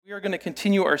We are going to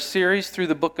continue our series through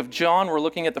the book of John. We're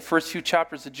looking at the first few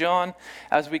chapters of John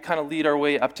as we kind of lead our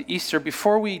way up to Easter.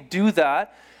 Before we do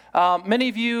that, many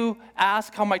of you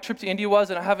asked how my trip to India was,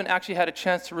 and I haven't actually had a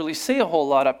chance to really say a whole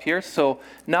lot up here. So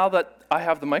now that I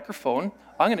have the microphone,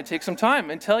 I'm going to take some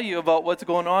time and tell you about what's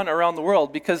going on around the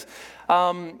world, because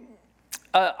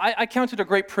I count it a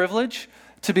great privilege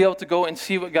to be able to go and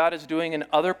see what God is doing in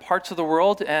other parts of the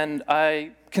world, and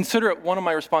I consider it one of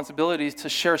my responsibilities to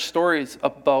share stories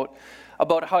about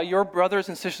how your brothers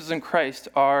and sisters in Christ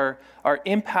are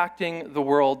impacting the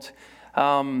world,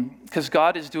 because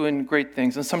God is doing great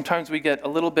things. And sometimes we get a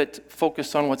little bit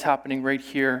focused on what's happening right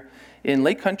here in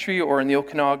Lake Country or in the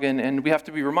Okanagan, and we have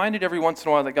to be reminded every once in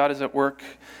a while that God is at work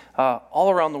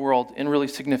all around the world in really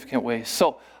significant ways.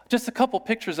 So just a couple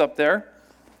pictures up there.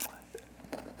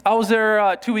 I was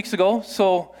there 2 weeks ago,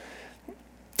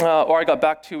 or I got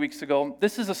back 2 weeks ago.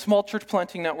 This is a small church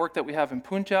planting network that we have in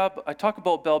Punjab. I talk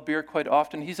about Balbir quite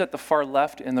often. He's at the far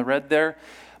left in the red there.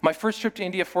 My first trip to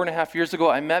India 4.5 years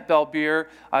ago, I met Balbir.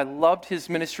 I loved his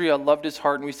ministry. I loved his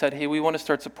heart. And we said, hey, we want to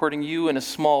start supporting you in a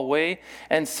small way.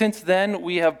 And since then,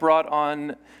 we have brought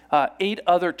on 8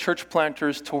 other church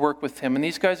planters to work with him. And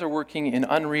these guys are working in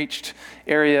unreached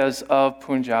areas of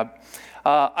Punjab.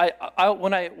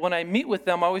 When I meet with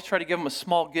them, I always try to give them a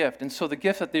small gift. And so the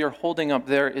gift that they are holding up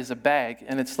there is a bag.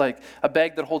 And it's like a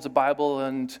bag that holds a Bible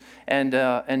and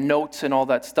notes and all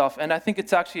that stuff. And I think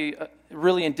it's actually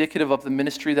really indicative of the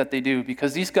ministry that they do,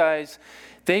 because these guys,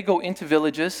 they go into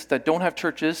villages that don't have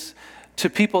churches, to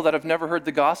people that have never heard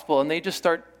the gospel, and they just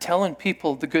start telling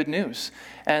people the good news,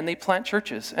 and they plant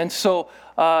churches. And so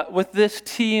with this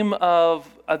team of,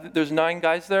 there's 9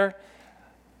 guys there,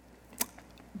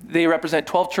 they represent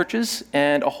 12 churches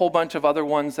and a whole bunch of other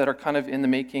ones that are kind of in the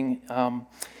making.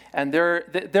 And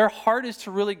their heart is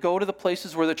to really go to the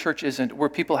places where the church isn't, where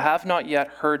people have not yet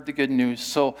heard the good news.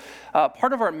 So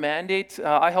part of our mandate,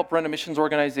 I help run a missions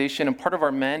organization, and part of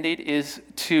our mandate is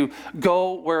to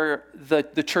go where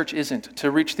the church isn't,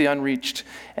 to reach the unreached.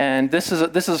 And this is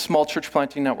a small church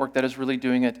planting network that is really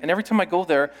doing it. And every time I go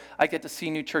there, I get to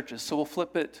see new churches. So we'll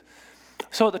flip it.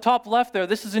 So at the top left there,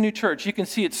 this is a new church. You can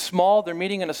see it's small. They're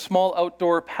meeting in a small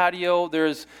outdoor patio.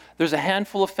 There's a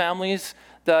handful of families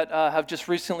that have just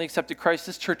recently accepted Christ.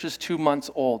 This church is 2 months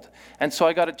old. And so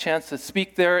I got a chance to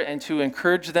speak there and to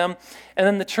encourage them. And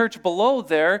then the church below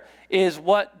there is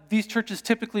what these churches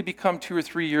typically become 2 or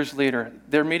 3 years later.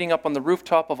 They're meeting up on the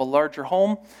rooftop of a larger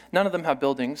home. None of them have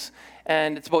buildings.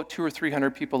 And it's about 200 or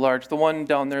 300 people large. The one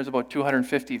down there is about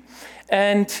 250.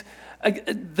 And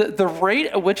the rate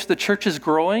at which the church is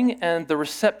growing and the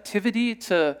receptivity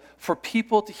for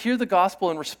people to hear the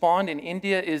gospel and respond in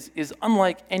India is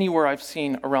unlike anywhere I've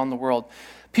seen around the world.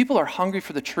 People are hungry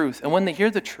for the truth, and when they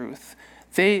hear the truth,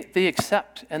 they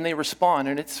accept and they respond,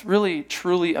 and it's really,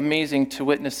 truly amazing to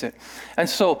witness it. And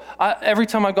so every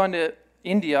time I've gone to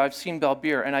India, I've seen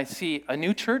Balbir, and I see a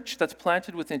new church that's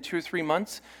planted within 2 or 3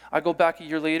 months. I go back a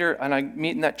year later, and I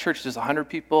meet in that church. There's 100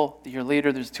 people. The year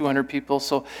later, there's 200 people.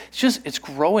 So it's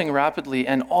growing rapidly,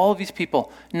 and all of these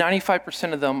people,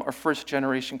 95% of them are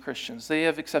first-generation Christians. They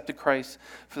have accepted Christ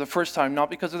for the first time,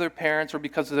 not because of their parents or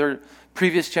because of their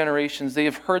previous generations. They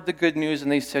have heard the good news,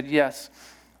 and they said, yes,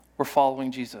 we're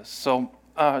following Jesus. So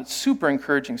super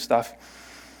encouraging stuff.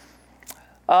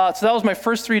 So that was my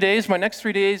first 3 days. My next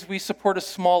 3 days, we support a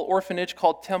small orphanage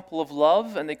called Temple of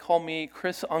Love, and they call me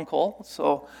Chris Uncle.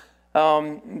 So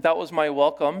that was my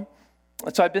welcome.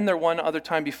 So I've been there one other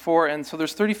time before, and so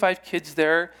there's 35 kids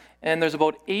there, and there's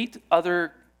about 8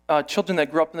 other children that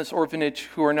grew up in this orphanage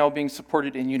who are now being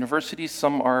supported in universities.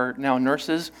 Some are now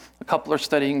nurses. A couple are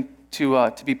studying to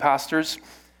be pastors.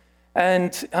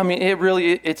 And I mean,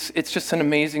 it's just an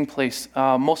amazing place.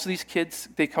 Most of these kids,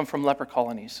 they come from leper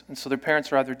colonies. And so their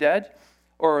parents are either dead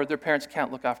or their parents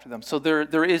can't look after them. So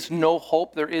there is no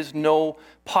hope. There is no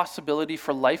possibility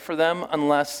for life for them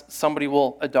unless somebody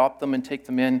will adopt them and take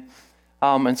them in.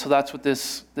 And so that's what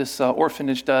this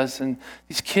orphanage does. And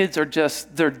these kids are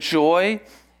just, their joy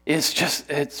is just,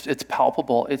 it's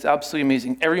palpable. It's absolutely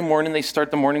amazing. Every morning they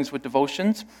start the mornings with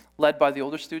devotions led by the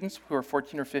older students who are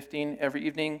 14 or 15. Every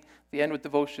evening they end with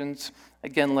devotions,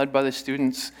 again led by the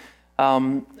students.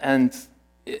 And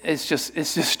it's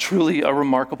just truly a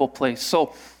remarkable place.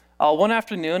 So one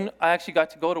afternoon I actually got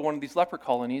to go to one of these leper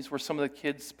colonies where some of the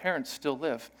kids' parents still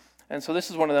live. And so this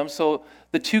is one of them. So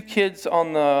the 2 kids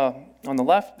on the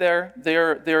left there,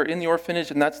 they're in the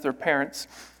orphanage, and that's their parents.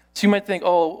 So you might think,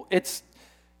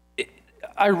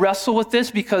 I wrestle with this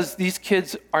because these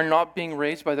kids are not being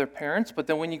raised by their parents, but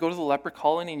then when you go to the leper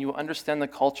colony and you understand the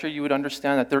culture, you would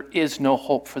understand that there is no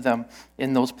hope for them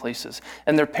in those places.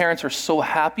 And their parents are so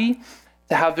happy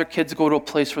to have their kids go to a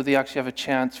place where they actually have a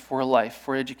chance for life,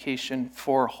 for education,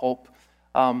 for hope,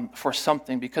 for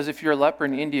something. Because if you're a leper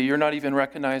in India, you're not even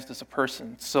recognized as a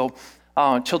person. So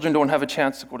children don't have a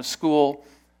chance to go to school,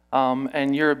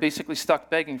 and you're basically stuck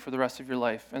begging for the rest of your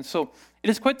life. And so it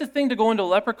is quite the thing to go into a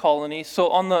leper colony. So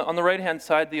on the right-hand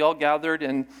side, they all gathered,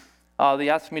 and they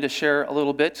asked me to share a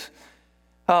little bit.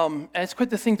 And it's quite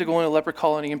the thing to go into a leper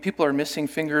colony, and people are missing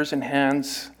fingers and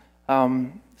hands.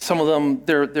 Some of them,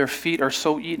 their feet are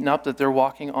so eaten up that they're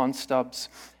walking on stubs.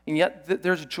 And yet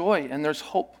there's joy and there's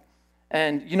hope.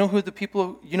 And you know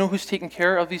who's taking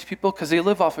care of these people? Because they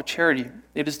live off of charity.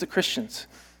 It is the Christians.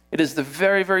 It is the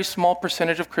very, very small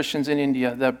percentage of Christians in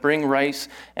India that bring rice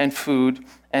and food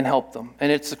and help them.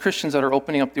 And it's the Christians that are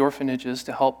opening up the orphanages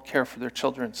to help care for their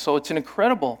children. So it's an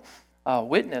incredible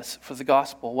witness for the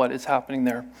gospel, what is happening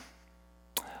there.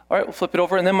 All right, we'll flip it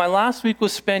over. And then my last week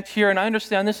was spent here, and I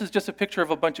understand this is just a picture of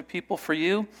a bunch of people for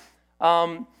you.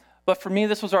 But for me,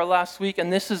 this was our last week,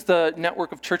 and this is the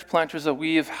network of church planters that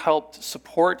we have helped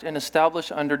support and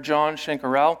establish under John Shankar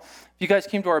Rao. If you guys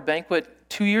came to our banquet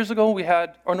 2 years ago, it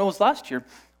was last year,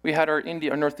 we had our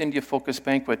North India focused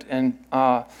banquet, and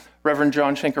Reverend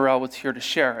John Shankar Rao was here to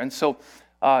share. And so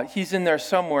he's in there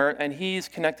somewhere, and he's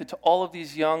connected to all of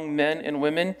these young men and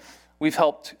women. We've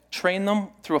helped train them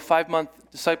through a 5-month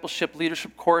discipleship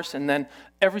leadership course, and then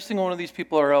every single one of these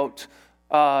people are out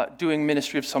doing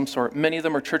ministry of some sort. Many of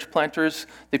them are church planters.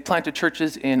 They've planted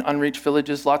churches in unreached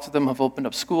villages. Lots of them have opened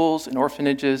up schools and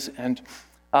orphanages. And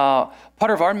part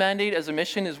of our mandate as a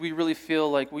mission is we really feel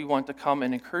like we want to come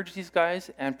and encourage these guys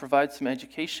and provide some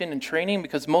education and training,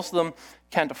 because most of them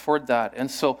can't afford that. And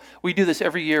so we do this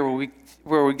every year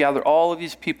where we gather all of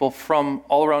these people from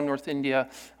all around North India,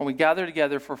 and we gather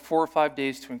together for 4 or 5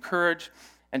 days to encourage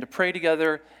and to pray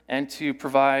together and to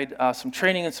provide some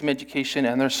training and some education,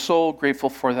 and they're so grateful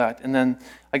for that. And then,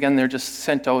 again, they're just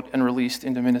sent out and released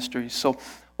into ministry. So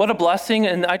what a blessing,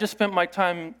 and I just spent my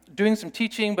time doing some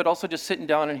teaching, but also just sitting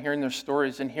down and hearing their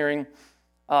stories and hearing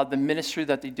the ministry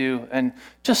that they do, and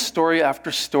just story after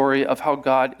story of how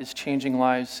God is changing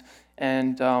lives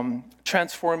and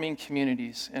transforming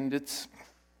communities, and it's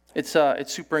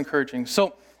super encouraging.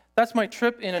 So that's my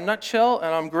trip in a nutshell,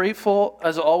 and I'm grateful,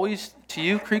 as always, to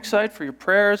you, Creekside, for your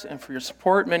prayers and for your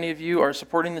support. Many of you are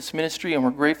supporting this ministry, and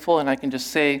we're grateful, and I can just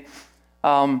say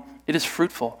it is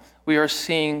fruitful. We are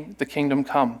seeing the kingdom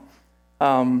come.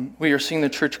 We are seeing the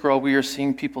church grow. We are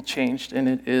seeing people changed, and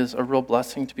it is a real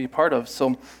blessing to be a part of.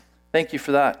 So thank you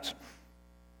for that.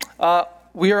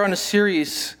 We are on a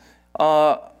series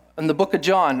in the book of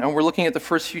John, and we're looking at the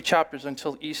first few chapters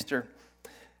until Easter.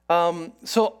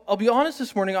 So I'll be honest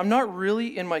this morning, I'm not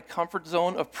really in my comfort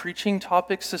zone of preaching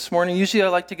topics this morning. Usually I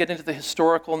like to get into the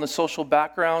historical and the social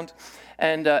background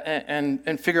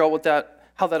and figure out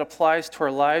how that applies to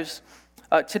our lives.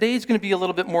 Today is going to be a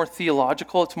little bit more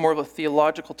theological. It's more of a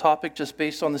theological topic just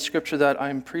based on the scripture that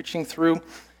I'm preaching through.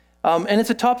 And it's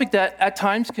a topic that at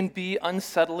times can be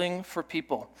unsettling for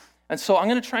people. And so I'm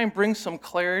going to try and bring some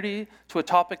clarity to a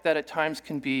topic that at times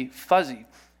can be fuzzy.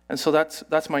 And so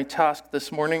that's my task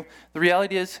this morning. The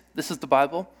reality is, this is the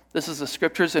Bible, this is the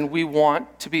scriptures, and we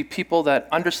want to be people that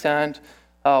understand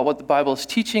what the Bible is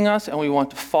teaching us, and we want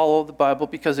to follow the Bible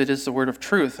because it is the word of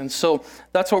truth. And so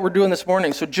that's what we're doing this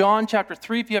morning. So John chapter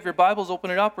 3, if you have your Bibles,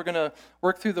 open it up. We're going to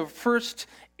work through the first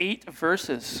 8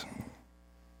 verses.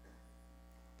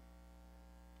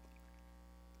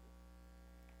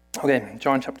 Okay,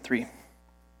 John chapter 3.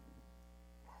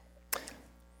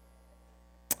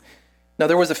 Now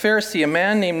there was a Pharisee, a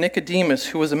man named Nicodemus,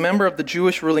 who was a member of the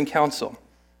Jewish ruling council.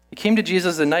 He came to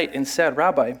Jesus at night and said,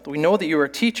 "Rabbi, we know that you are a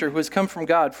teacher who has come from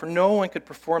God, for no one could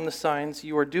perform the signs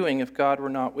you are doing if God were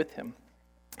not with him."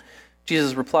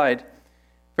 Jesus replied,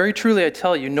 "Very truly I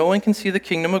tell you, no one can see the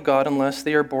kingdom of God unless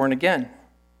they are born again."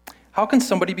 "How can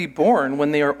somebody be born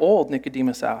when they are old?"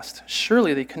 Nicodemus asked.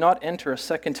 "Surely they cannot enter a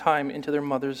second time into their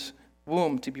mother's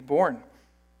womb to be born."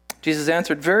 Jesus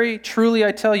answered, "Very truly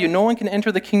I tell you, no one can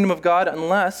enter the kingdom of God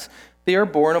unless they are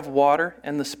born of water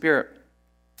and the Spirit.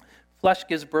 Flesh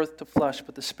gives birth to flesh,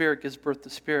 but the Spirit gives birth to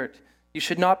spirit. You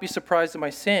should not be surprised at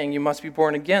my saying, you must be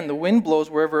born again. The wind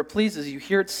blows wherever it pleases. You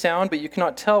hear its sound, but you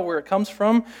cannot tell where it comes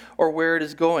from or where it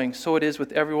is going. So it is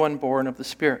with everyone born of the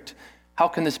Spirit." "How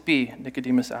can this be?"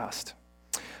 Nicodemus asked.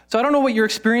 So I don't know what your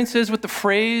experience is with the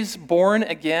phrase "born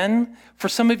again." For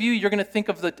some of you, you're going to think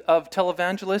of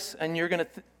televangelists, and you're going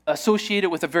to associate it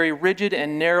with a very rigid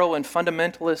and narrow and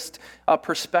fundamentalist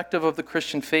perspective of the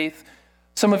Christian faith.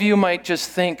 Some of you might just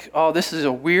think, "Oh, this is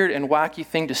a weird and wacky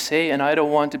thing to say, and I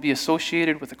don't want to be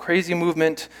associated with a crazy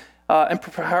movement." And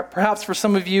perhaps for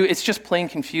some of you, it's just plain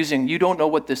confusing. You don't know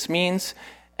what this means,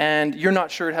 and you're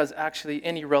not sure it has actually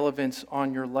any relevance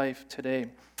on your life today.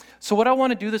 So what I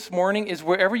want to do this morning is,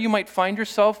 wherever you might find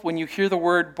yourself when you hear the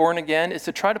word born again, is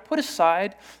to try to put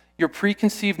aside your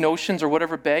preconceived notions or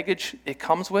whatever baggage it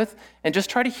comes with, and just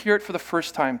try to hear it for the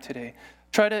first time today.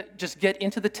 Try to just get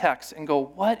into the text and go,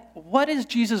 what is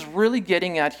Jesus really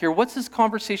getting at here? What's this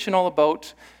conversation all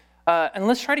about? And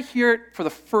let's try to hear it for the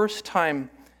first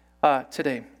time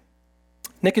today.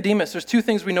 Nicodemus, there's two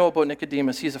things we know about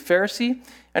Nicodemus. He's a Pharisee,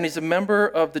 and he's a member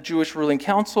of the Jewish ruling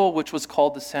council, which was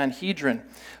called the Sanhedrin.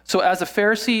 So as a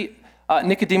Pharisee,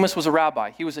 Nicodemus was a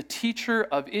rabbi. He was a teacher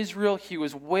of Israel. He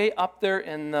was way up there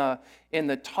in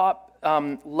the top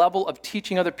level of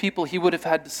teaching other people. He would have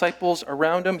had disciples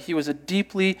around him. He was a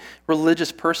deeply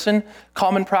religious person.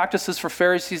 Common practices for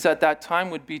Pharisees at that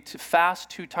time would be to fast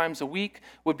 2 times a week,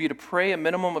 would be to pray a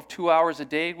minimum of 2 hours a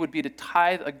day, would be to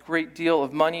tithe a great deal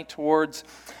of money towards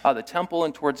the temple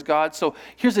and towards God. So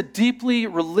here's a deeply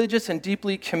religious and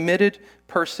deeply committed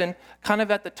person, kind of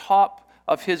at the top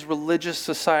of his religious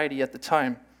society at the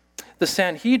time. The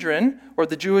Sanhedrin, or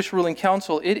the Jewish ruling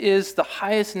council, it is the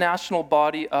highest national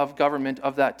body of government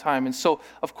of that time. And so,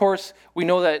 of course, we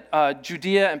know that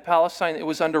Judea and Palestine, it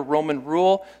was under Roman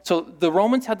rule. So the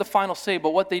Romans had the final say,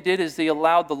 but what they did is they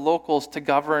allowed the locals to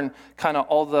govern kind of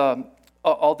all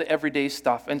the everyday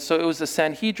stuff. And so it was the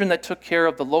Sanhedrin that took care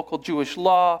of the local Jewish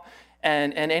law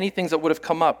and any things that would have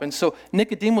come up. And so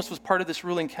Nicodemus was part of this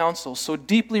ruling council, so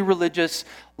deeply religious,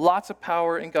 lots of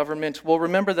power in government. Well,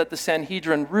 remember that the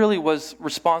Sanhedrin really was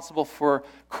responsible for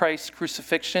Christ's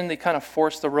crucifixion. They kind of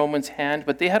forced the Romans' hand,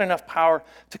 but they had enough power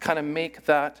to kind of make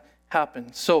that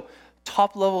happen. So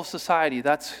top level of society,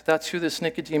 that's who this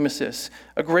Nicodemus is.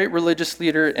 A great religious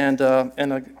leader and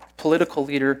a political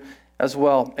leader as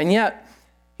well. And yet,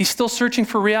 he's still searching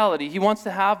for reality. He wants to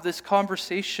have this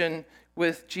conversation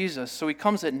with Jesus. So he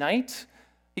comes at night.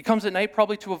 He comes at night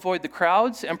probably to avoid the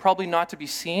crowds and probably not to be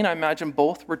seen. I imagine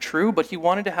both were true, but he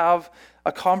wanted to have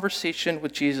a conversation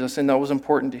with Jesus, and that was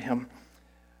important to him.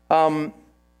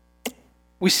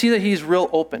 We see that he's real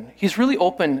open. He's really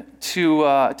open to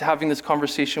having this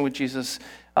conversation with Jesus.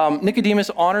 Nicodemus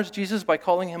honors Jesus by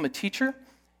calling him a teacher.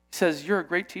 He says, "You're a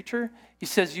great teacher." He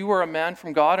says, "You are a man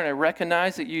from God, and I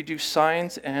recognize that you do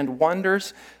signs and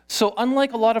wonders." So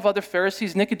unlike a lot of other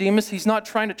Pharisees, Nicodemus, he's not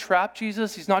trying to trap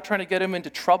Jesus. He's not trying to get him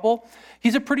into trouble.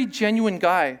 He's a pretty genuine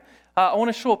guy. I want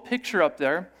to show a picture up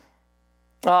there.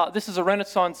 This is a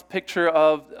Renaissance picture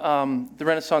of the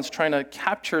Renaissance trying to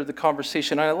capture the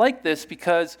conversation. And I like this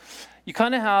because you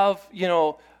kind of have,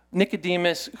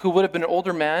 Nicodemus, who would have been an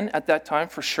older man at that time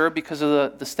for sure because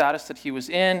of the status that he was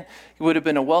in. He would have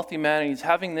been a wealthy man, and he's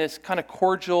having this kind of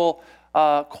cordial,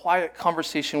 quiet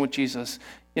conversation with Jesus.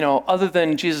 Other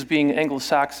than Jesus being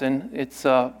Anglo-Saxon, it's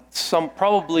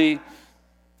probably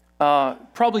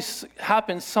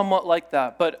happens somewhat like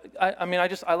that. But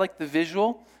I like the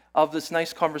visual of this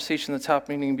nice conversation that's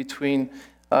happening between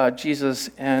Jesus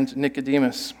and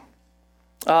Nicodemus.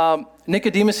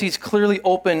 Nicodemus, he's clearly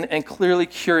open and clearly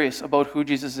curious about who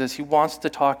Jesus is. He wants to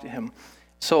talk to him.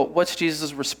 So what's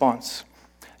Jesus' response?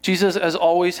 Jesus, as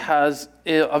always, has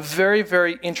a very,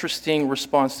 very interesting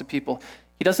response to people.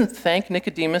 He doesn't thank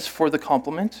Nicodemus for the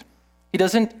compliment. He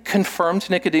doesn't confirm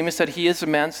to Nicodemus that he is a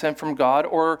man sent from God,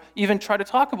 or even try to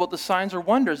talk about the signs or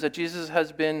wonders that Jesus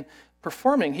has been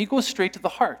performing. He goes straight to the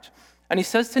heart. And he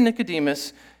says to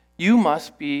Nicodemus, "You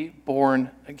must be born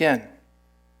again."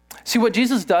 See, what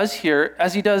Jesus does here,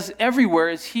 as he does everywhere,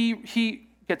 is he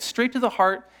gets straight to the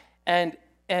heart, and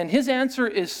his answer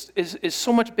is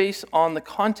so much based on the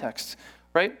context,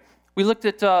 right? We looked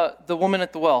at the woman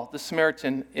at the well, the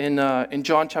Samaritan, in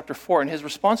John chapter 4, and his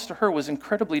response to her was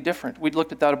incredibly different. We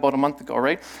looked at that about a month ago,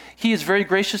 right? He is very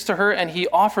gracious to her, and he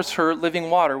offers her living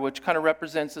water, which kind of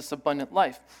represents this abundant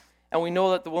life. And we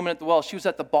know that the woman at the well, she was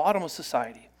at the bottom of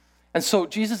society. And so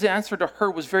Jesus' answer to her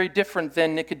was very different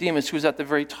than Nicodemus, who was at the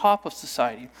very top of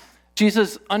society.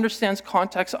 Jesus understands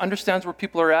context, understands where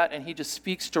people are at, and he just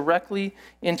speaks directly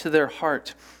into their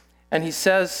heart. And he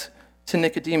says to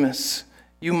Nicodemus,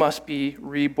 "You must be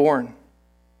reborn."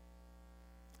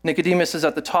 Nicodemus is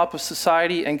at the top of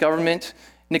society and government.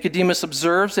 Nicodemus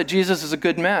observes that Jesus is a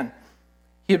good man.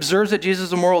 He observes that Jesus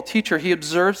is a moral teacher. He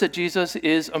observes that Jesus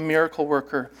is a miracle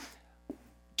worker.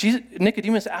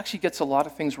 Nicodemus actually gets a lot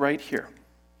of things right here.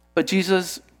 But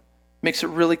Jesus makes it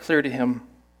really clear to him,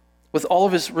 with all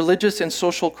of his religious and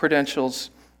social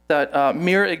credentials, that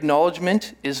mere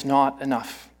acknowledgement is not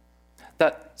enough.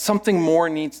 That something more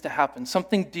needs to happen,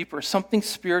 something deeper, something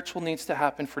spiritual needs to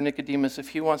happen for Nicodemus if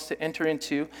he wants to enter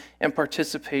into and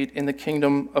participate in the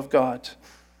kingdom of God.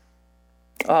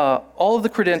 All of the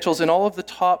credentials and all of the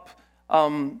top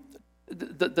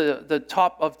the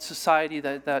top of society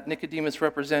that Nicodemus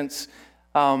represents,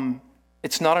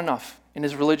 it's not enough. And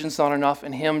his religion's not enough,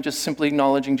 and him just simply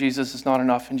acknowledging Jesus is not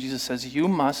enough. And Jesus says, you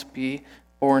must be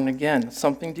born again,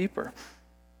 something deeper.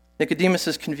 Nicodemus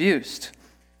is confused.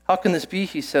 How can this be,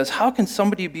 he says? How can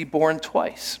somebody be born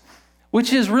twice?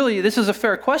 Which is really, this is a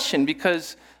fair question,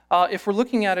 because if we're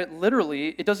looking at it literally,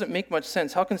 it doesn't make much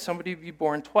sense. How can somebody be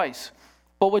born twice?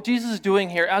 But what Jesus is doing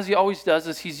here, as he always does,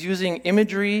 is he's using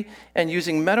imagery and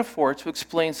using metaphor to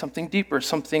explain something deeper,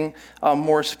 something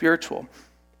more spiritual.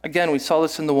 Again, we saw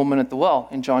this in the woman at the well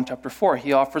in John chapter 4.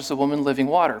 He offers the woman living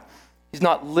water. He's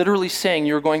not literally saying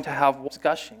you're going to have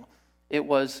gushing. It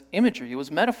was imagery. It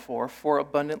was metaphor for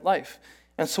abundant life.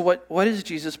 And so what is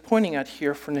Jesus pointing at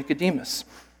here for Nicodemus?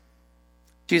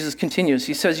 Jesus continues.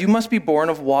 He says, you must be born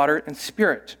of water and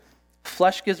spirit.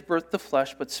 Flesh gives birth to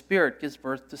flesh, but spirit gives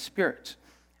birth to spirit.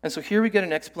 And so here we get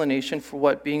an explanation for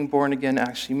what being born again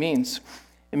actually means.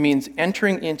 It means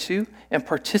entering into and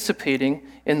participating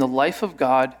in the life of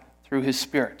God through his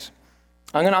Spirit.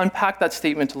 I'm going to unpack that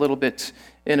statement a little bit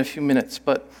in a few minutes,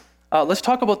 but let's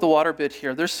talk about the water bit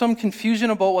here. There's some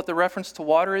confusion about what the reference to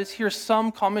water is here. Some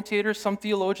commentators, some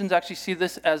theologians actually see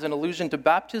this as an allusion to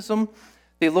baptism.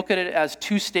 They look at it as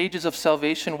two stages of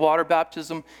salvation, water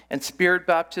baptism and spirit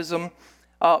baptism.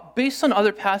 Based on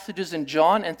other passages in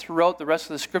John and throughout the rest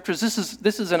of the scriptures,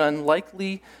 this is an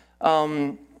unlikely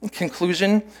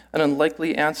conclusion, an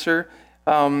unlikely answer.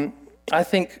 I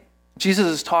think Jesus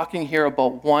is talking here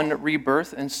about one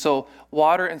rebirth, and so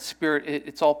water and spirit,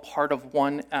 it's all part of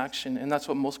one action, and that's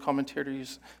what most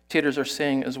commentators are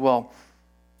saying as well.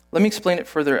 Let me explain it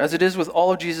further. As it is with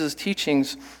all of Jesus'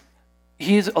 teachings,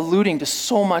 he is alluding to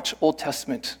so much Old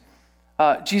Testament.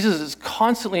 Jesus is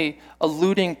constantly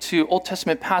alluding to Old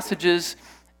Testament passages,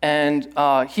 and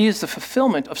he is the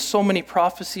fulfillment of so many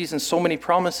prophecies and so many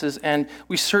promises, and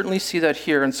we certainly see that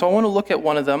here. And so I want to look at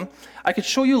one of them. I could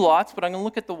show you lots, but I'm going to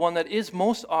look at the one that is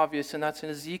most obvious, and that's in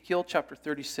Ezekiel chapter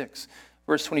 36,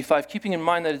 verse 25. Keeping in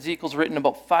mind that Ezekiel's written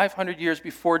about 500 years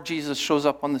before Jesus shows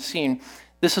up on the scene.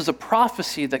 This is a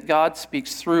prophecy that God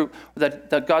speaks through,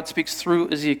 that God speaks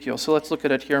through Ezekiel. So let's look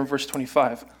at it here in verse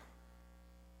 25.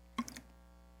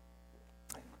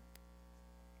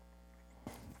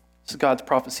 This is God's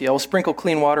prophecy. I will sprinkle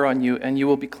clean water on you, and you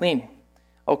will be clean.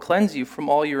 I will cleanse you from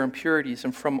all your impurities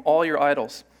and from all your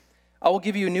idols. I will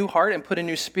give you a new heart and put a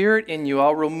new spirit in you.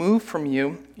 I'll remove from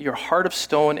you your heart of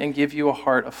stone and give you a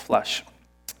heart of flesh.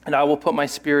 And I will put my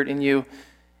spirit in you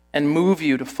and move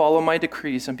you to follow my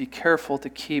decrees and be careful to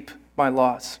keep my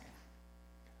laws.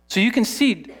 So you can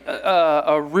see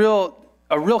a real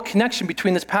connection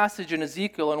between this passage in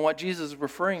Ezekiel and what Jesus is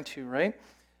referring to, right?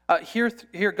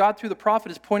 Here, God through the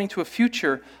prophet is pointing to a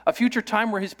future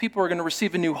time where his people are going to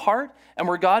receive a new heart and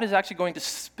where God is actually going to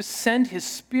send his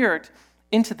spirit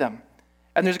into them.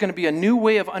 And there's going to be a new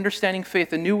way of understanding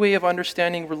faith, a new way of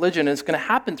understanding religion, and it's going to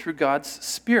happen through God's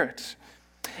spirit.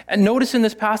 And notice in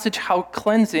this passage how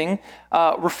cleansing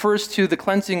refers to the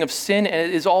cleansing of sin, and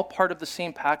it is all part of the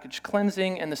same package,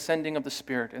 cleansing and the sending of the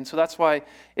Spirit. And so that's why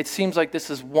it seems like this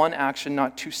is one action,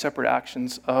 not two separate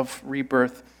actions of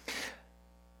rebirth.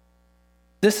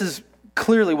 This is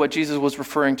clearly what Jesus was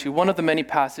referring to, one of the many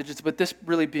passages, but this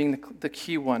really being the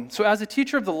key one. So as a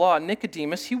teacher of the law,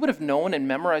 Nicodemus, he would have known and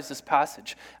memorized this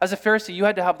passage. As a Pharisee, you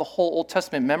had to have the whole Old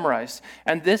Testament memorized,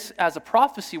 and this, as a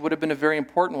prophecy, would have been a very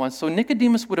important one. So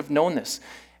Nicodemus would have known this,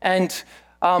 and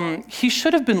he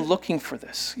should have been looking for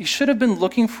this. He should have been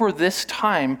looking for this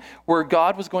time where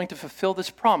God was going to fulfill this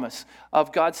promise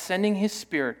of God sending his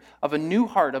spirit, of a new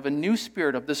heart, of a new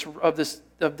spirit, of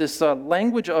this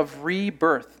language of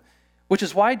rebirth, which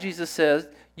is why Jesus says,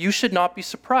 you should not be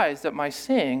surprised at my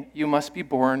saying, you must be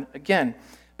born again.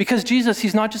 Because Jesus,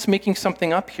 he's not just making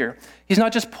something up here. He's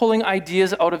not just pulling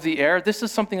ideas out of the air. This is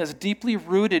something that's deeply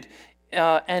rooted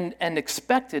and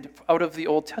expected out of the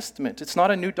Old Testament. It's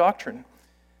not a new doctrine.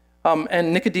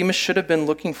 And Nicodemus should have been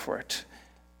looking for it.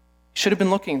 He should have been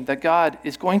looking that God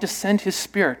is going to send his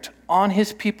spirit on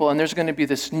his people, and there's going to be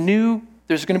this new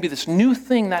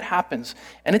thing that happens,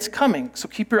 and it's coming. So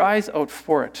keep your eyes out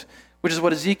for it, which is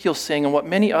what Ezekiel's saying and what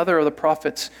many other of the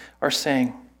prophets are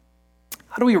saying.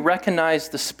 How do we recognize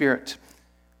the Spirit?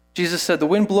 Jesus said, the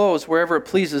wind blows wherever it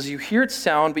pleases. You hear its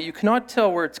sound, but you cannot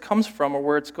tell where it comes from or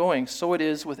where it's going. So it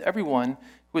is with everyone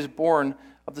who is born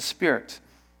of the Spirit.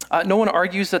 No one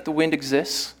argues that the wind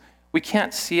exists. We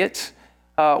can't see it.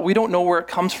 We don't know where it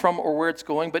comes from or where it's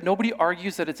going, but nobody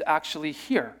argues that it's actually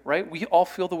here, right? We all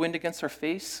feel the wind against our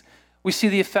face. We see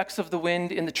the effects of the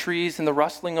wind in the trees and the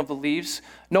rustling of the leaves.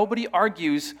 Nobody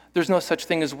argues there's no such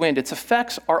thing as wind. Its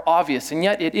effects are obvious, and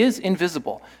yet it is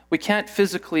invisible. We can't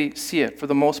physically see it for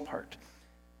the most part.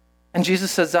 And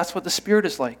Jesus says that's what the Spirit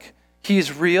is like. He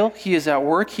is real. He is at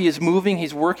work. He is moving.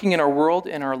 He's working in our world,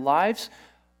 in our lives.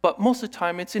 But most of the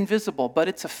time, it's invisible. But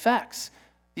its effects,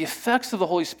 the effects of the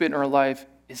Holy Spirit in our life,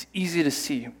 is easy to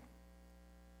see.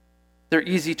 They're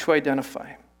easy to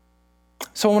identify.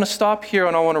 So I want to stop here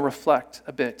and I want to reflect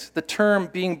a bit. The term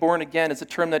being born again is a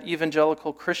term that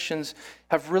evangelical Christians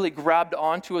have really grabbed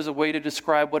onto as a way to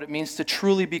describe what it means to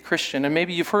truly be Christian. And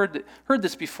maybe you've heard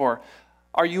this before.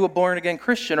 Are you a born again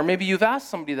Christian? Or maybe you've asked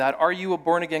somebody that. Are you a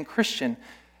born again Christian?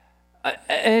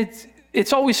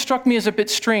 It's always struck me as a bit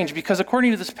strange because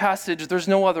according to this passage, there's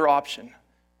no other option,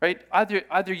 right?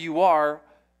 Either you are,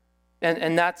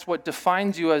 and that's what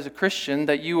defines you as a Christian,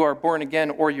 that you are born again,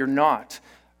 or you're not.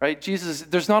 Right? Jesus,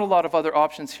 there's not a lot of other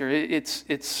options here.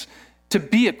 It's to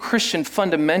be a Christian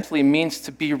fundamentally means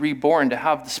to be reborn, to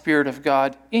have the Spirit of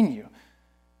God in you.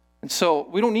 And so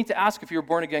we don't need to ask if you're a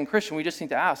born again Christian. We just need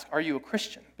to ask, are you a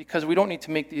Christian? Because we don't need to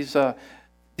make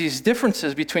these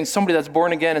differences between somebody that's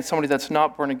born again and somebody that's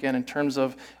not born again in terms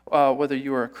of whether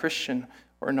you are a Christian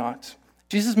or not.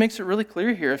 Jesus makes it really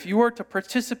clear here. If you are to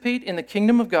participate in the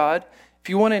kingdom of God, if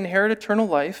you want to inherit eternal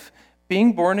life,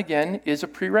 being born again is a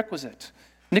prerequisite.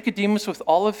 Nicodemus, with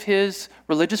all of his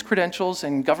religious credentials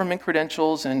and government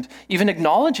credentials and even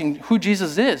acknowledging who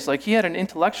Jesus is, like he had an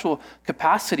intellectual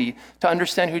capacity to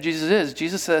understand who Jesus is.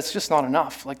 Jesus says it's just not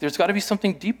enough. Like there's got to be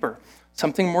something deeper,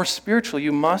 something more spiritual.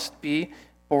 You must be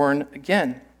born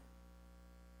again.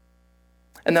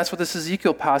 And that's what this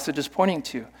Ezekiel passage is pointing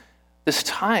to. This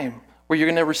time where you're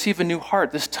going to receive a new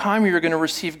heart, this time where you're going to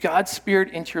receive God's Spirit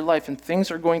into your life, and things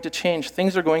are going to change,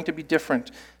 things are going to be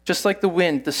different. Just like the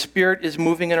wind, the Spirit is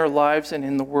moving in our lives and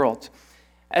in the world.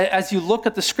 As you look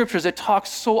at the scriptures, it talks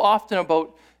so often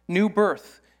about new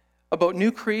birth, about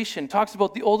new creation. It talks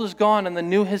about the old is gone and the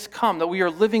new has come, that we are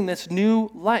living this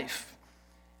new life.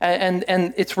 And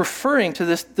it's referring to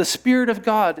the Spirit of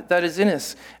God that is in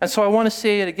us. And so I want to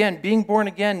say it again. Being born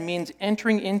again means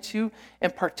entering into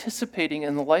and participating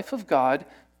in the life of God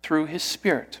through His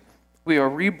Spirit. We are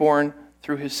reborn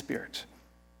through His Spirit.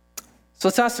 So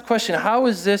let's ask the question, how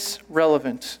is this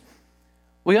relevant?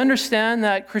 We understand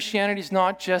that Christianity is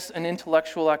not just an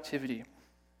intellectual activity.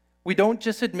 We don't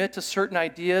just admit to certain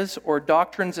ideas or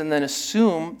doctrines and then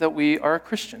assume that we are a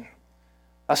Christian.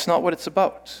 That's not what it's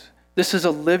about. This is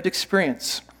a lived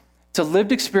experience. It's a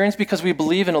lived experience because we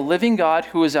believe in a living God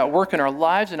who is at work in our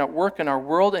lives and at work in our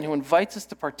world and who invites us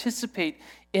to participate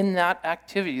in that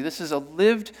activity. This is a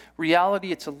lived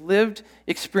reality. It's a lived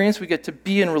experience. We get to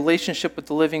be in relationship with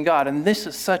the living God. And this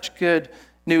is such good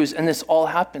news. And this all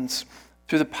happens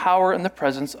through the power and the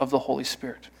presence of the Holy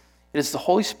Spirit. It is the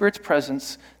Holy Spirit's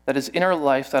presence that is in our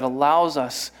life that allows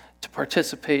us to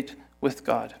participate with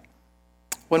God.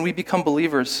 When we become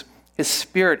believers, His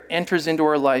Spirit enters into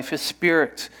our life. His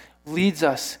Spirit leads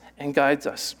us and guides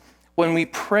us. When we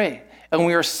pray and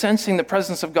we are sensing the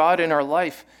presence of God in our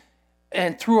life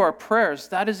and through our prayers,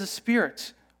 that is the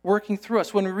Spirit working through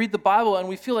us. When we read the Bible and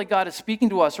we feel like God is speaking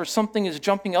to us or something is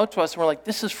jumping out to us and we're like,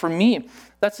 this is for me,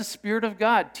 that's the Spirit of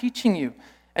God teaching you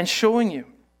and showing you.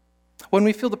 When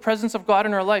we feel the presence of God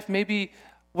in our life, maybe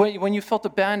when you felt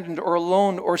abandoned or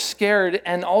alone or scared,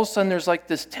 and all of a sudden there's like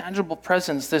this tangible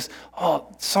presence, this, oh,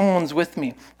 someone's with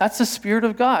me. That's the Spirit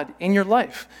of God in your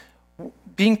life,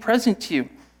 being present to you.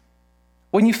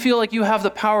 When you feel like you have the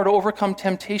power to overcome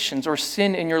temptations or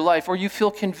sin in your life, or you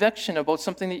feel conviction about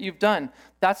something that you've done,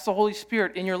 that's the Holy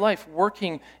Spirit in your life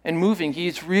working and moving. He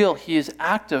is real. He is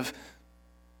active.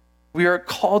 We are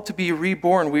called to be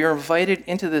reborn. We are invited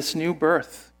into this new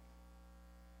birth.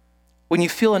 When you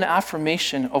feel an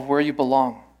affirmation of where you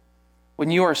belong,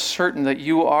 when you are certain that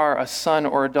you are a son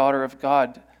or a daughter of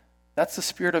God, that's the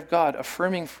Spirit of God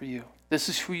affirming for you. This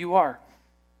is who you are.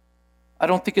 I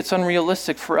don't think it's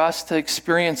unrealistic for us to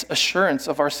experience assurance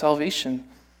of our salvation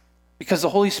because the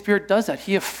Holy Spirit does that.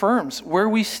 He affirms where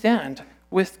we stand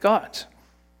with God.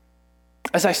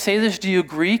 As I say this, do you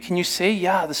agree? Can you say,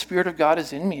 yeah, the Spirit of God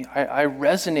is in me? I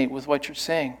resonate with what you're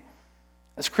saying.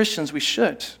 As Christians, we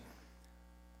should.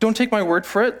 Don't take my word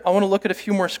for it. I want to look at a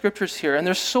few more scriptures here. And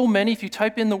there's so many. If you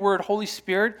type in the word Holy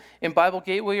Spirit in Bible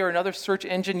Gateway or another search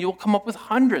engine, you'll come up with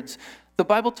hundreds. The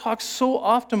Bible talks so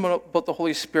often about the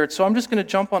Holy Spirit. So I'm just going to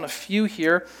jump on a few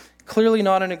here. Clearly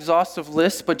not an exhaustive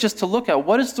list, but just to look at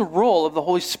what is the role of the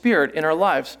Holy Spirit in our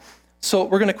lives. So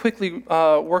we're going to quickly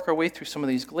work our way through some of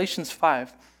these. Galatians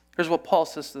 5. Here's what Paul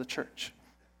says to the church.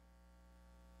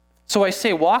 So I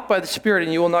say, walk by the Spirit,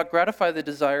 and you will not gratify the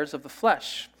desires of the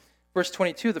flesh. Verse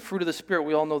 22, the fruit of the Spirit,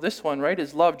 we all know this one, right?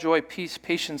 Is love, joy, peace,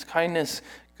 patience, kindness,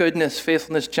 goodness,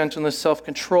 faithfulness, gentleness,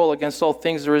 self-control. Against all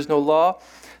things there is no law.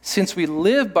 Since we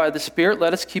live by the Spirit,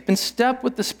 let us keep in step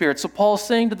with the Spirit. So Paul's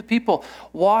saying to the people,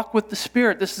 walk with the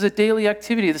Spirit. This is a daily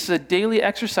activity. This is a daily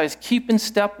exercise. Keep in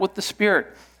step with the Spirit.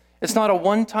 It's not a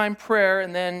one-time prayer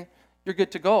and then you're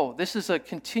good to go. This is a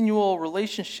continual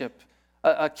relationship,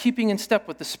 keeping in step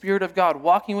with the Spirit of God,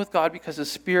 walking with God because the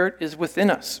Spirit is within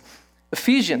us.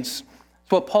 Ephesians,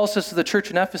 it's what Paul says to the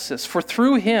church in Ephesus. For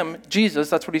through him,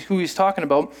 Jesus, that's who he's talking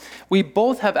about, we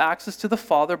both have access to the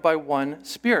Father by one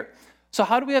Spirit. So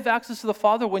how do we have access to the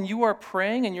Father? When you are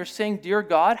praying and you're saying, Dear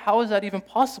God, how is that even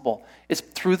possible? It's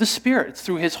through the Spirit. It's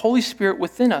through his Holy Spirit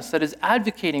within us that is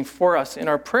advocating for us in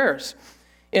our prayers.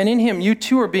 And in him, you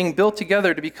too are being built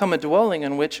together to become a dwelling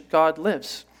in which God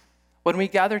lives. When we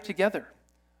gather together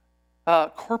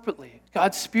corporately,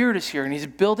 God's Spirit is here and he's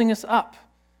building us up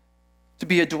to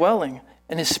be a dwelling.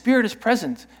 And his Spirit is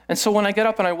present. And so when I get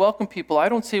up and I welcome people, I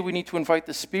don't say we need to invite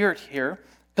the Spirit here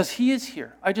because he is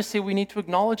here. I just say we need to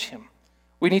acknowledge him.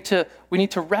 We need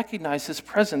to recognize his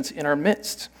presence in our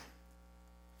midst.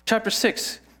 Chapter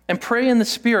 6, and pray in the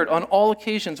Spirit on all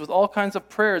occasions with all kinds of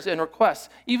prayers and requests.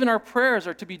 Even our prayers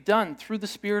are to be done through the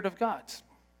Spirit of God.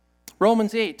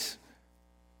 Romans 8,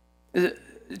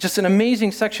 just an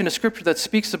amazing section of Scripture that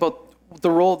speaks about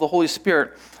the role of the Holy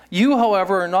Spirit. You,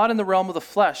 however, are not in the realm of the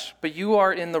flesh, but you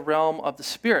are in the realm of the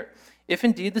Spirit, if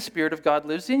indeed the Spirit of God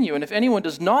lives in you. And if anyone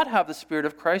does not have the Spirit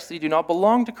of Christ, they do not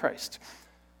belong to Christ.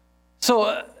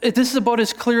 So this is about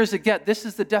as clear as it gets. This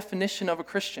is the definition of a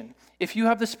Christian. If you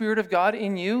have the Spirit of God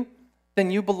in you,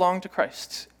 then you belong to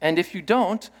Christ. And if you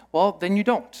don't, well, then you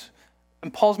don't.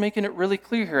 And Paul's making it really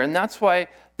clear here. And that's why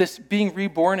this being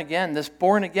reborn again, this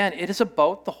born again, it is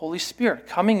about the Holy Spirit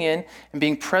coming in and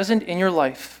being present in your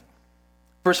life.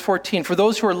 Verse 14, for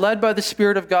those who are led by the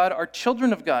Spirit of God are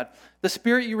children of God. The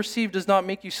Spirit you received does not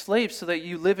make you slaves so that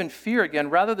you live in fear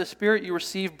again. Rather, the Spirit you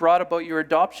received brought about your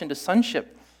adoption to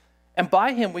sonship. And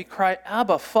by him we cry,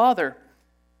 Abba, Father.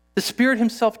 The Spirit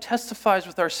himself testifies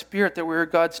with our spirit that we are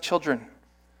God's children.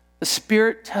 The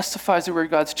Spirit testifies that we're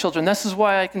God's children. This is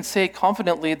why I can say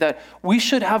confidently that we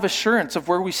should have assurance of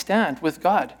where we stand with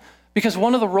God. Because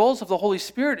one of the roles of the Holy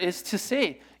Spirit is to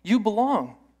say, you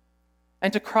belong.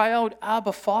 And to cry out,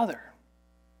 Abba, Father.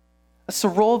 That's the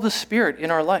role of the Spirit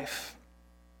in our life.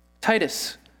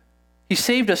 Titus, he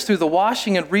saved us through the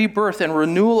washing and rebirth and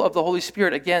renewal of the Holy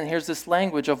Spirit. Again, here's this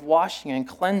language of washing and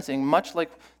cleansing, much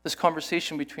like this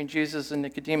conversation between Jesus and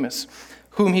Nicodemus,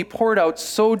 whom he poured out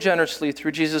so generously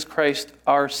through Jesus Christ,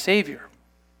 our Savior.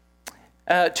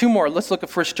 Two more. Let's look at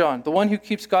 1 John. The one who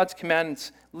keeps God's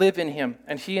commandments live in him,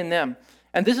 and he in them.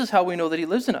 And this is how we know that he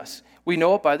lives in us. We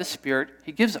know it by the Spirit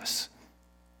he gives us.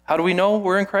 How do we know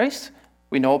we're in Christ?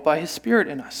 We know it by his Spirit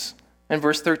in us. And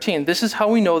verse 13, this is how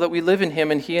we know that we live in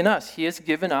him and he in us. He has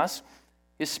given us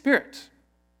his Spirit.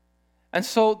 And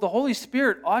so the Holy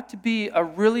Spirit ought to be a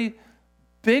really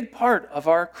big part of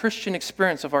our Christian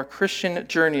experience, of our Christian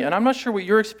journey. And I'm not sure what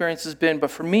your experience has been,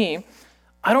 but for me,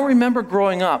 I don't remember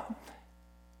growing up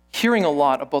hearing a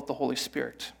lot about the Holy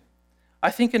Spirit. I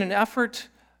think in an effort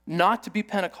not to be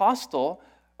Pentecostal,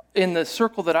 in the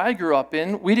circle that I grew up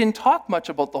in, we didn't talk much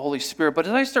about the Holy Spirit. But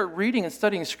as I start reading and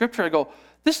studying Scripture, I go,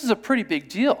 this is a pretty big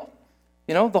deal.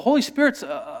 You know, the Holy Spirit's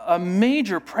a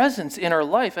major presence in our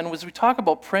life. And as we talk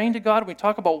about praying to God, we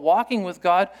talk about walking with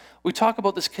God, we talk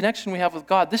about this connection we have with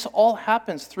God, this all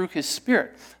happens through his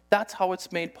Spirit. That's how it's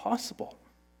made possible.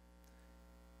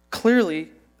 Clearly,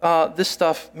 this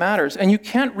stuff matters. And you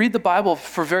can't read the Bible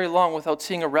for very long without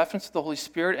seeing a reference to the Holy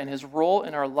Spirit and his role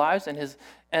in our lives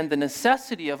and the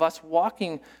necessity of us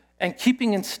walking and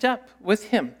keeping in step with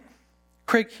him.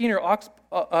 Craig Keener,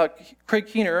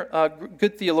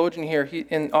 good theologian here,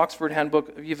 in Oxford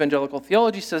Handbook of Evangelical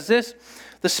Theology, says this: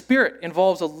 the Spirit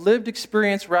involves a lived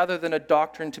experience rather than a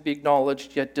doctrine to be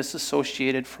acknowledged yet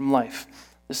disassociated from life.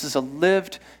 This is a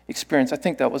lived experience. I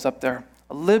think that was up there.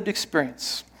 A lived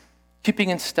experience, keeping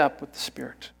in step with the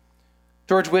Spirit.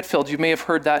 George Whitefield, you may have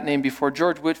heard that name before.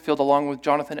 George Whitefield, along with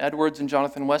Jonathan Edwards and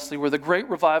Jonathan Wesley, were the great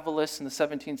revivalists in the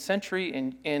 17th century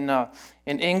in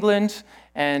England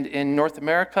and in North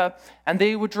America. And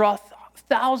they would draw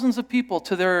thousands of people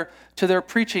to their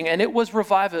preaching. And it was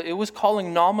revival. It was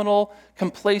calling nominal,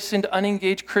 complacent,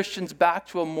 unengaged Christians back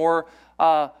to a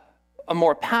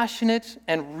more passionate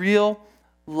and real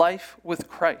life with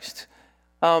Christ.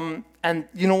 And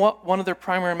you know what one of their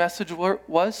primary messages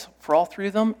was for all three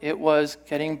of them? It was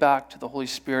getting back to the Holy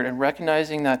Spirit and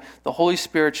recognizing that the Holy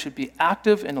Spirit should be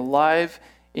active and alive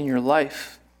in your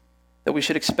life, that we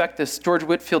should expect this. George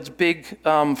Whitefield's big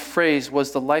phrase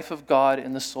was the life of God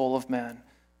in the soul of man.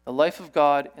 the life of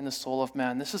God in the soul of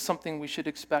man. This is something we should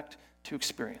expect to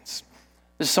experience.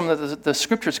 This is something that the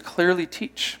scriptures clearly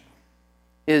teach,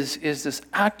 is this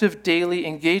active daily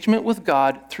engagement with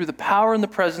God through the power and the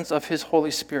presence of his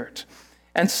Holy Spirit.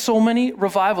 And so many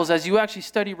revivals, as you actually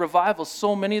study revivals,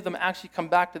 so many of them actually come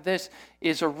back to this,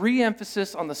 is a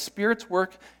re-emphasis on the Spirit's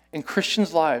work in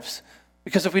Christians' lives.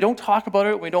 Because if we don't talk about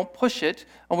it, we don't push it,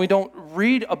 and we don't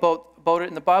read about it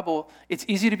in the Bible, it's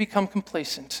easy to become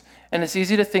complacent. And it's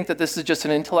easy to think that this is just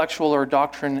an intellectual or a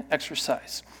doctrine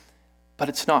exercise. But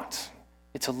it's not.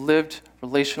 It's a lived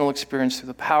relational experience through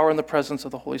the power and the presence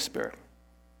of the Holy Spirit.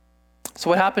 So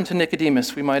what happened to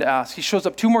Nicodemus, we might ask? He shows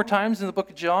up 2 more times in the book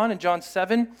of John. In John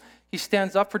 7, he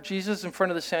stands up for Jesus in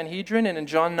front of the Sanhedrin. And in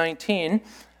John 19,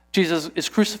 Jesus is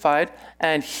crucified.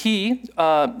 And he,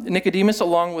 Nicodemus,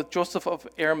 along with Joseph of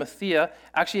Arimathea,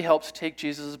 actually helps take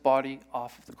Jesus' body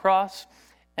off of the cross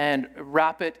and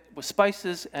wrap it with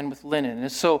spices and with linen.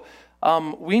 And so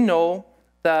we know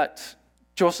that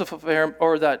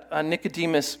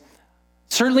Nicodemus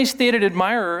certainly stayed an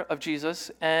admirer of Jesus,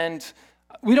 and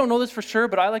we don't know this for sure,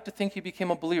 but I like to think he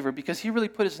became a believer because he really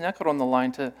put his neck out on the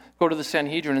line to go to the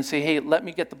Sanhedrin and say, hey, let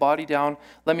me get the body down,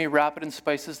 let me wrap it in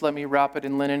spices, let me wrap it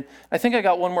in linen. I think I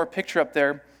got one more picture up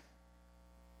there.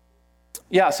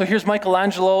 Yeah, so here's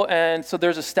Michelangelo, and so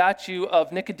there's a statue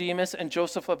of Nicodemus and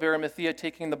Joseph of Arimathea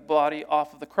taking the body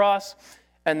off of the cross,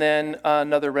 and then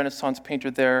another Renaissance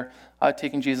painter there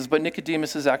taking Jesus. But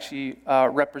Nicodemus is actually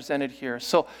represented here.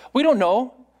 So we don't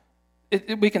know.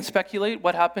 We can speculate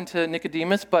what happened to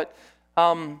Nicodemus, but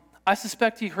I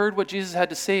suspect he heard what Jesus had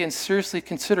to say and seriously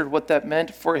considered what that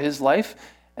meant for his life.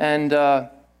 And, I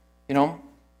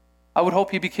would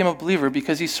hope he became a believer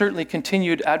because he certainly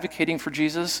continued advocating for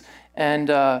Jesus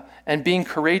and being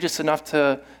courageous enough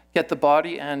to get the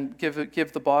body and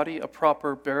give the body a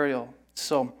proper burial.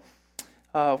 So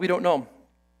we don't know.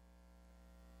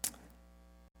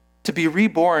 To be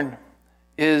reborn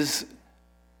is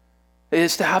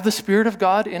to have the Spirit of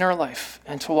God in our life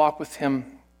and to walk with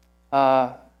Him,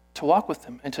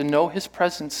 and to know His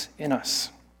presence in us.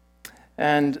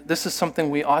 And this is something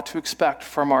we ought to expect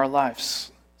from our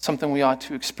lives, something we ought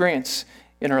to experience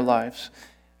in our lives.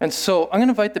 And so I'm going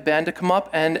to invite the band to come up,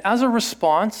 and as a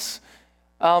response,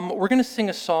 we're going to sing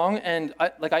a song, and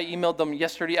I emailed them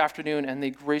yesterday afternoon, and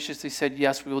they graciously said,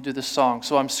 yes, we will do this song.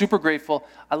 So I'm super grateful.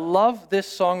 I love this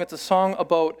song. It's a song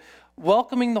about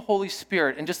welcoming the Holy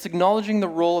Spirit and just acknowledging the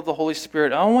role of the Holy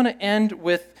Spirit. I want to end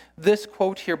with this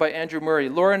quote here by Andrew Murray.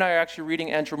 Laura and I are actually reading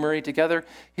Andrew Murray together.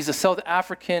 He's a South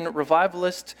African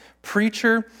revivalist,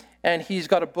 preacher, and he's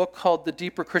got a book called The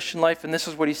Deeper Christian Life, and this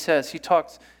is what he says. He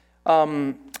talks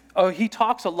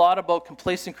a lot about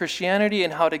complacent Christianity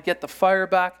and how to get the fire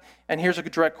back. And here's a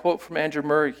direct quote from Andrew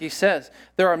Murray. He says,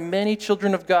 there are many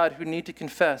children of God who need to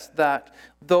confess that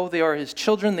though they are his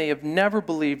children, they have never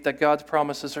believed that God's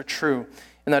promises are true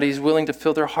and that he's willing to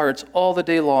fill their hearts all the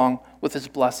day long with his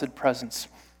blessed presence.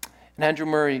 And Andrew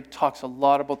Murray talks a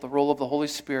lot about the role of the Holy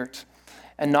Spirit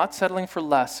and not settling for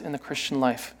less in the Christian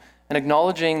life and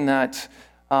acknowledging that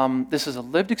this is a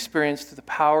lived experience through the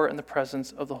power and the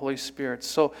presence of the Holy Spirit.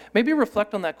 So maybe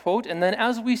reflect on that quote, and then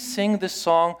as we sing this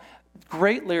song,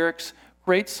 great lyrics,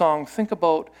 great song, think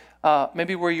about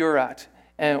maybe where you're at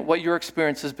and what your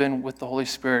experience has been with the Holy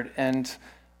Spirit and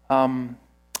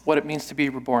what it means to be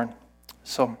reborn.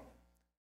 So